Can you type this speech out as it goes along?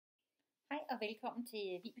Hej og velkommen til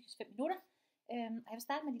Vibekes 5 minutter. Jeg vil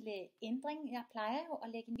starte med en lille ændring. Jeg plejer jo at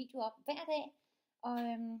lægge en video op hver dag, og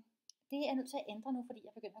det er jeg nødt til at ændre nu, fordi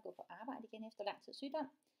jeg begynder at gå på arbejde igen efter lang tid sygdom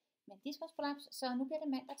med en diskusprolaps, så nu bliver det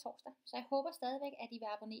mandag og torsdag. Så jeg håber stadigvæk, at I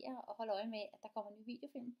vil abonnere og holde øje med, at der kommer en ny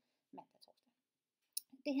videofilm mandag og torsdag.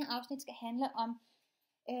 Det her afsnit skal handle om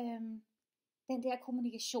den der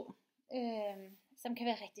kommunikation, som kan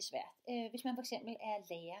være rigtig svært. Hvis man for eksempel er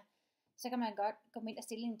lærer, så kan man godt gå ind og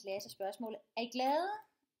stille en klasse spørgsmål. Er I glade?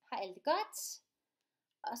 Har alt det godt?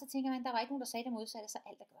 Og så tænker man, der var ikke nogen, der sagde det modsatte, så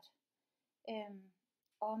alt er godt.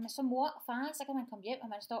 Og med så mor og far, så kan man komme hjem, og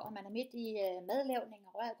man står, og man er midt i madlavning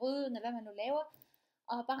og rører gryden, eller hvad man nu laver.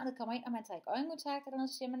 Og barnet kommer ind, og man tager ikke øjenkontakt, eller noget,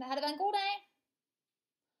 så siger man, har det været en god dag?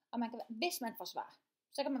 Og man kan, hvis man får svar,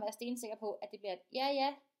 så kan man være stensikker på, at det bliver et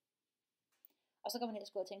ja. Og så kan man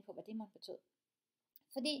ellers gå og tænke på, hvad det må betyde.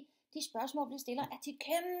 Fordi de spørgsmål, vi stiller, er tit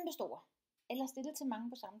kæmpe store, eller stillet til mange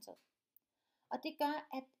på samme tid. Og det gør,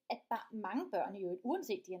 at mange børn i øvrigt,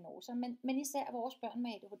 uanset diagnoser, men især vores børn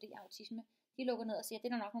med ADHD og autisme, de lukker ned og siger, at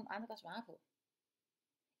det er der nok nogle andre, der svarer på.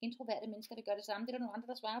 Introverte mennesker, det gør det samme, det er der nogle andre,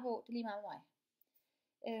 der svarer på, det er lige meget med mig.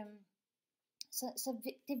 Så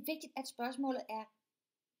det er vigtigt, at spørgsmålet er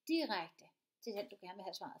direkte til den, du gerne vil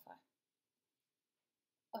have svaret fra.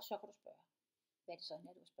 Og så kan du spørge, hvad er det så,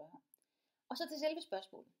 når du vil spørge om. Og så til selve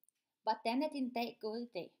spørgsmålet. Hvordan er din dag gået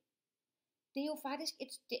i dag? Det er jo faktisk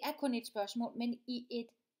det er kun et spørgsmål, men i et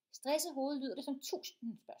stresset hoved lyder det som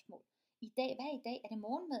 1000 spørgsmål. I dag, hvad er i dag? Er det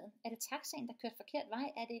morgenmaden? Er det taxaen, der kørte forkert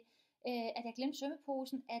vej? Er det, at jeg glemte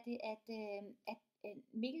svømmeposen? Er det, at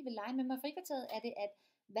Mikkel vil lege med mig i frikvarteret? Er det,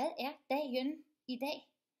 hvad er dagen i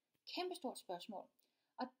dag? Kæmpestort spørgsmål.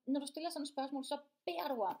 Og når du stiller sådan et spørgsmål, så beder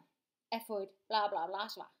du om at få et bla bla bla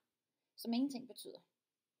svar, som ingenting betyder.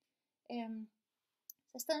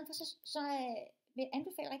 Så i stedet for, så vil jeg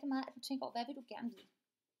anbefale rigtig meget, at du tænker over, hvad vil du gerne vide?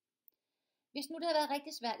 Hvis nu det har været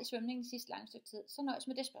rigtig svært i svømningen de sidste lange stykke tid, så nøjes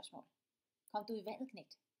med det spørgsmål. Kom du i vandet,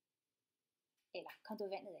 knægt? Eller kom du i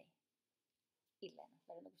vandet af? Et eller andet,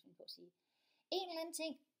 hvad er det, du kan finde på at sige. En eller anden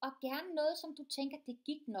ting, og gerne noget, som du tænker, det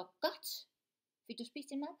gik nok godt. Fik du spist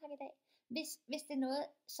din madpakke i dag? Hvis det er noget,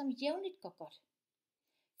 som jævnligt går godt.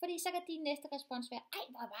 Fordi så kan din næste respons være, ej,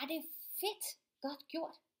 hvor var det fedt, godt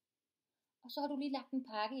gjort. Og så har du lige lagt en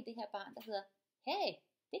pakke i det her barn, der hedder, hey,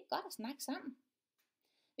 det er godt at snakke sammen.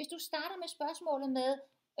 Hvis du starter med spørgsmålet med,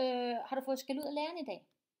 har du fået skæld ud af læreren i dag?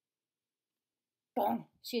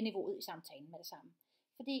 Dong, siger niveauet i samtalen med det samme.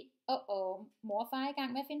 Fordi, mor og far er i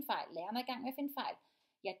gang med at finde fejl, læreren er i gang med at finde fejl.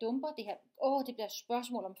 Jeg dumper det her, det bliver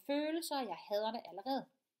spørgsmål om følelser, jeg hader det allerede.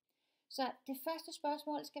 Så det første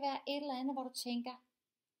spørgsmål skal være et eller andet, hvor du tænker,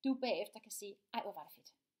 du bagefter kan sige, ej, hvor var det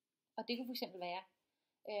fedt. Og det kunne fx være,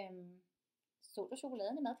 så du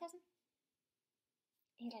chokoladen i madkassen?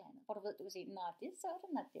 Et eller andet, hvor du ved, du kan sige, nå, det så du,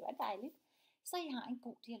 det var dejligt. Så I har en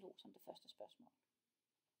god dialog som det første spørgsmål.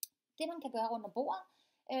 Det man kan gøre rundt om bordet,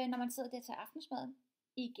 når man sidder der til aftensmaden,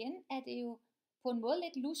 igen er det jo på en måde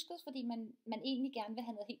lidt lusket, fordi man egentlig gerne vil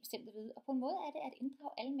have noget helt bestemt at vide. Og på en måde er det at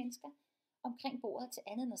inddrage alle mennesker omkring bordet til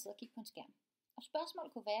andet end at sidde og kigge på en skærm. Og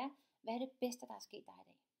spørgsmålet kunne være, hvad er det bedste, der er sket dig i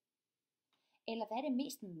dag? Eller hvad er det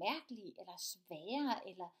mest mærkelige, eller svære,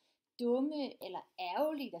 eller dumme, eller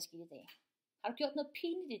ærgerlige, der skete i dag? Har du gjort noget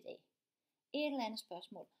pinligt i dag? Et eller andet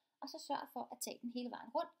spørgsmål. Og så sørg for at tage den hele vejen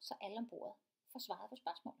rundt, så alle om bordet får svaret på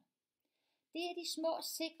spørgsmålet. Det er de små,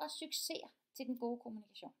 sikre succeser til den gode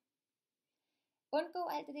kommunikation. Undgå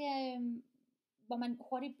alt det der, hvor man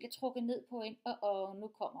hurtigt bliver trukket ned på en, og nu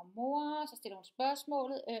kommer mor, så stiller hun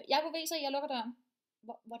spørgsmålet. Jeg kunne vise, at jeg lukker døren.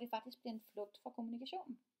 Hvor det faktisk bliver en flugt fra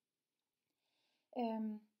kommunikationen.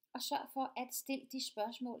 Og sørg for at stille de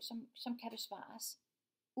spørgsmål, som kan besvares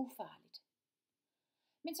ufarligt.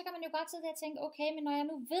 Men så kan man jo godt sidde der og tænke, okay, men når jeg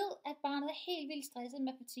nu ved, at barnet er helt vildt stresset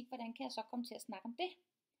med matematik, hvordan kan jeg så komme til at snakke om det?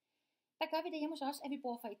 Der gør vi det hjemme hos os, at vi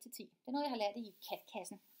bruger fra 1 til 10. Det er noget, jeg har lært i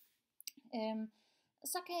katkassen.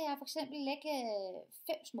 Så kan jeg for eksempel lægge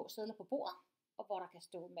 5 små sedler på bordet, og hvor der kan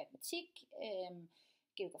stå matematik,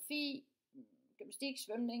 geografi, gymnastik,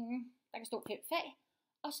 svømning, der kan stå 5 fag.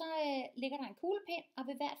 Og så ligger der en kuglepen, og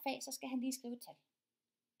ved hvert fag, så skal han lige skrive et tal.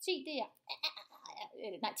 10, det er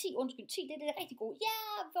 10, det er rigtig godt. Ja,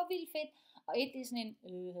 hvor vildt fedt. Og 1, det er sådan en,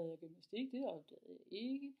 gymnastik, det opdagede jeg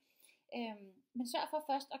ikke. Men sørg for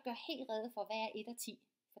først at gøre helt rede for, hvad er 1 og 10.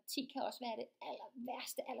 For 10 kan også være det aller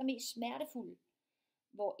værste, allermest smertefulde.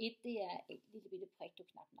 Hvor 1, det er et lille bitte prik, du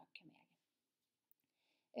knap nok kan mærke.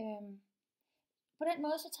 På den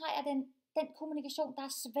måde, så tager jeg den kommunikation, der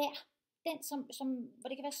er svær. Den, hvor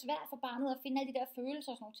det kan være svært for barnet at finde alle de der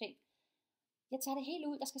følelser og sådan nogle ting. Jeg tager det helt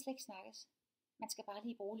ud, der skal slet ikke snakkes. Man skal bare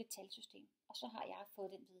lige bruge lidt talsystem, og så har jeg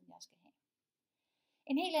fået den viden, jeg skal have.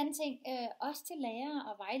 En helt anden ting, også til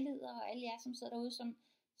lærere og vejledere og alle jer, som sidder derude,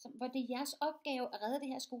 hvor det er jeres opgave at redde det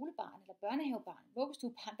her skolebarn, eller børnehavebarn,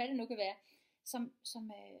 vuggestuebarn, hvad det nu kan være,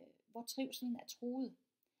 hvor trivselen er truet.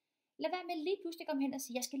 Lad være med lige pludselig at komme hen og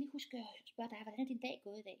sige, jeg skal lige huske at spørge dig, hvordan er din dag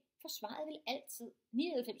gået i dag? For svaret vil altid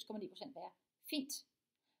 99,9% være fint.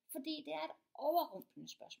 Fordi det er et overrumplende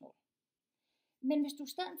spørgsmål. Men hvis du i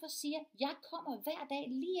stedet for siger, jeg kommer hver dag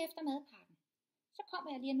lige efter madpakken, så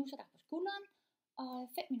kommer jeg lige og nusser dig på skulderen, og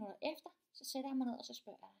 5 minutter efter, så sætter jeg mig ned, og så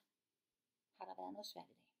spørger jeg dig, har der været noget svært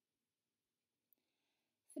i dag?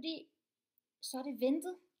 Fordi så er det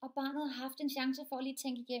ventet, og barnet har haft en chance for at lige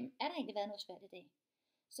tænke igennem, er der egentlig været noget svært i dag?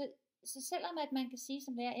 Så selvom at man kan sige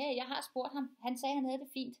som lærer, ja, jeg har spurgt ham, han sagde, han havde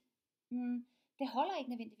det fint. Det holder ikke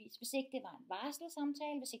nødvendigvis. Hvis ikke det var en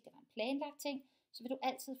varslet-samtale, hvis ikke det var en planlagt ting, så vil du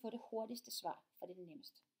altid få det hurtigste svar, for det er det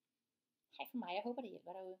nemmeste. Hej for mig, jeg håber det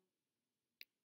hjælper derude.